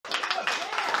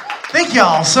Thank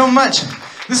y'all so much.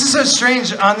 This is so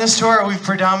strange. On this tour, we've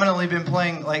predominantly been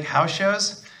playing like house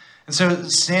shows. And so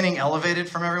standing elevated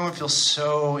from everyone feels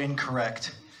so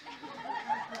incorrect.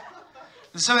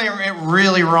 There's something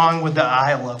really wrong with the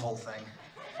eye level thing.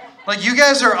 Like, you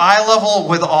guys are eye level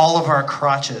with all of our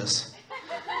crotches.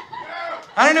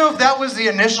 I don't know if that was the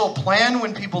initial plan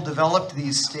when people developed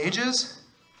these stages,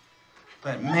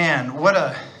 but man, what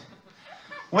a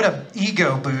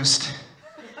ego boost.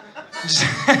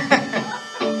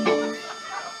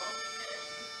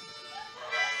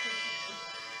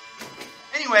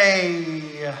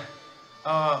 Anyway,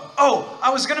 I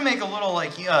was gonna make a little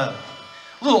ice.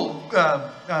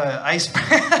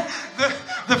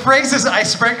 the phrase is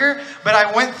icebreaker, but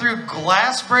I went through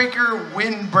glassbreaker,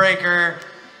 windbreaker,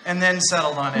 and then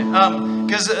settled on it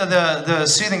because the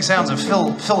soothing sounds of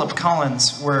Philip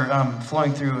Collins were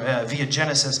flowing through via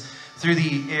Genesis through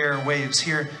the air waves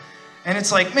here, and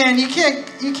it's like, man, you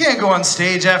can't go on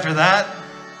stage after that.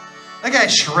 That guy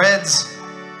shreds,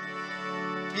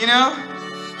 you know.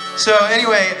 So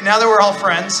anyway, now that we're all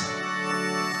friends,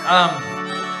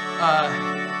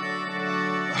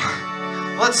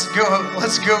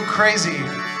 let's go crazy.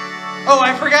 Oh,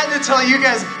 I forgot to tell you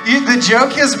guys, the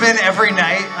joke has been every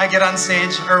night I get on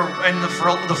stage or in the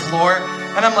floor,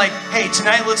 and I'm like, hey,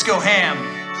 tonight let's go ham.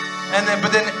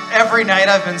 But then every night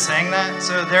I've been saying that,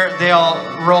 so they all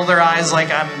roll their eyes like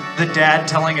I'm the dad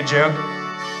telling a joke.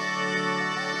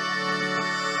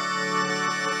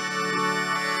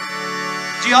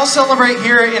 Do y'all celebrate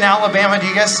here in Alabama? Do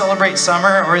you guys celebrate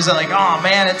summer, or is it like, oh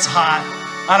man, it's hot,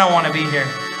 I don't want to be here?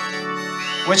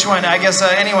 Which one? I guess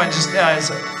anyone, just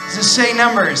say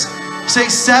numbers. Say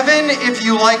 7 if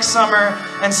you like summer,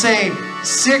 and say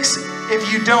 6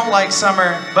 if you don't like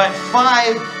summer, but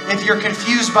 5 if you're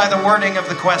confused by the wording of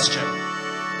the question.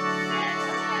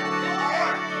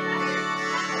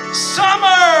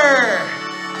 Summer!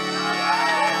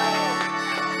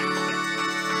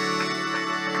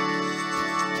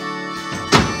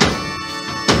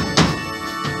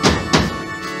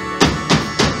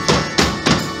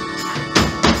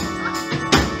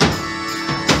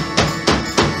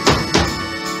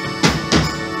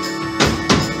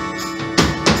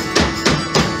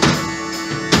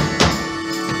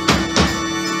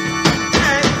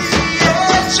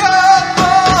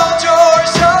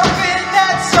 Doors open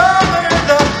that summer,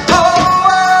 the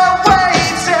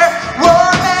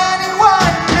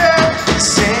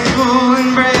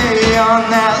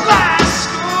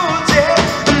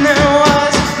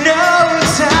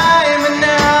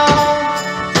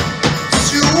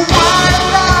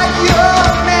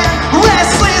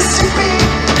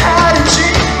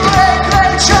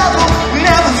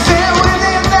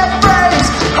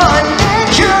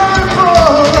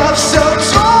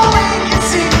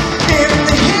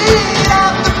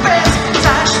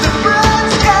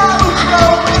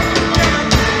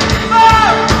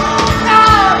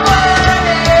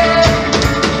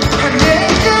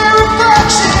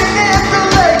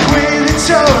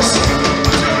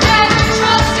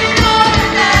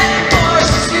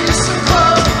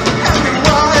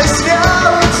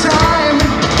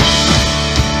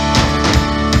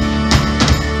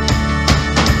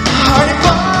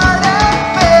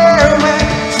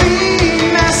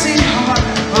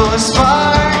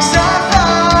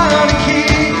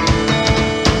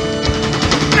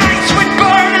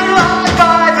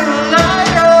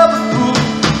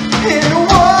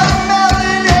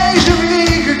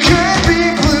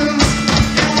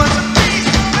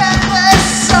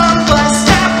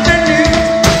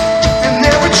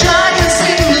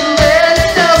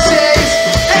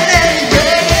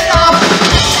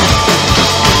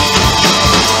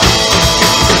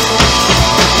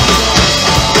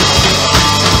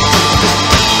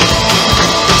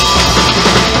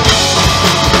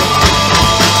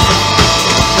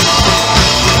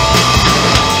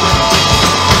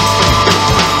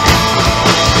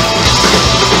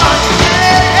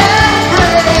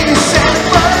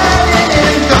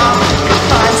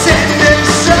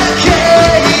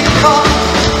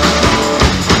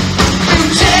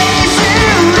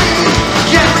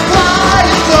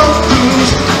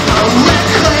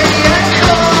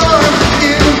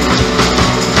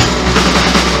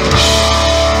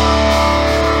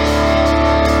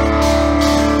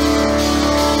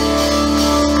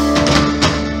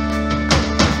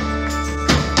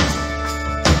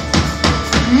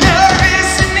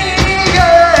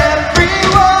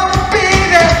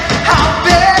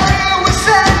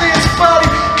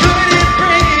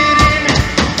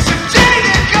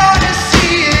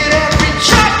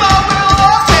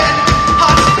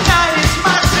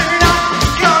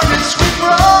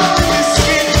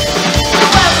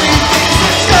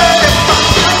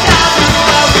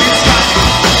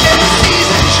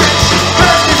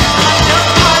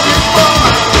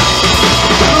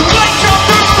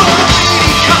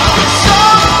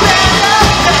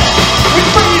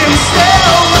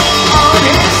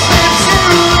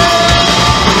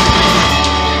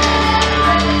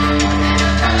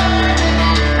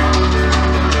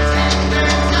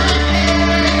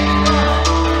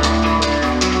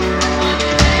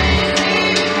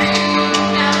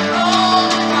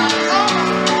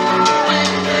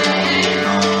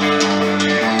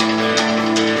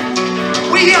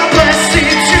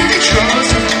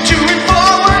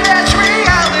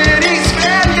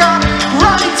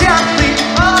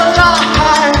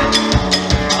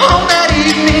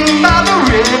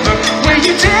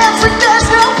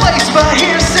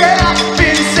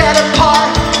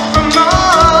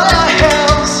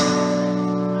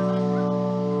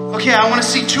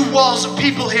two walls of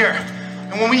people here.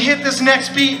 And when we hit this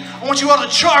next beat, I want you all to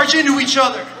charge into each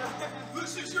other.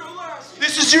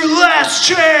 This is your last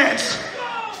chance.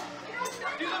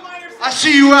 I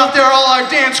see you out there, all our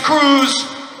dance crews.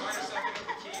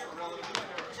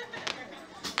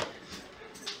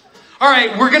 All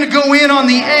right, we're gonna go in on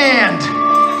the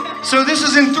and. So this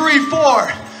is in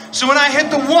 3/4. So when I hit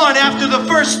the 1 after the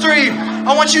first 3,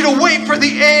 I want you to wait for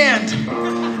the and.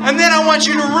 And then I want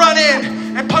you to run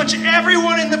in and punch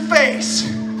everyone in the face.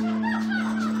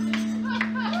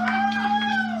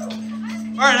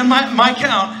 All right, on my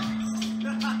count.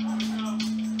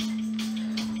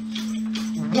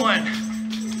 1,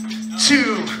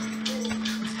 2,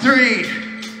 3,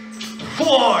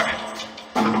 4,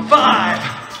 5,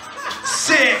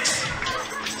 6,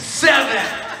 7,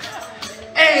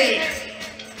 8,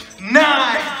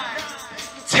 9,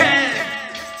 10,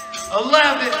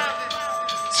 11,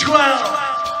 12,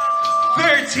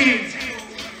 13,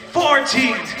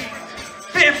 14,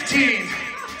 15,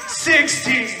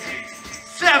 16,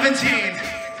 17,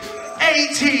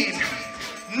 18,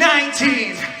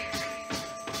 19,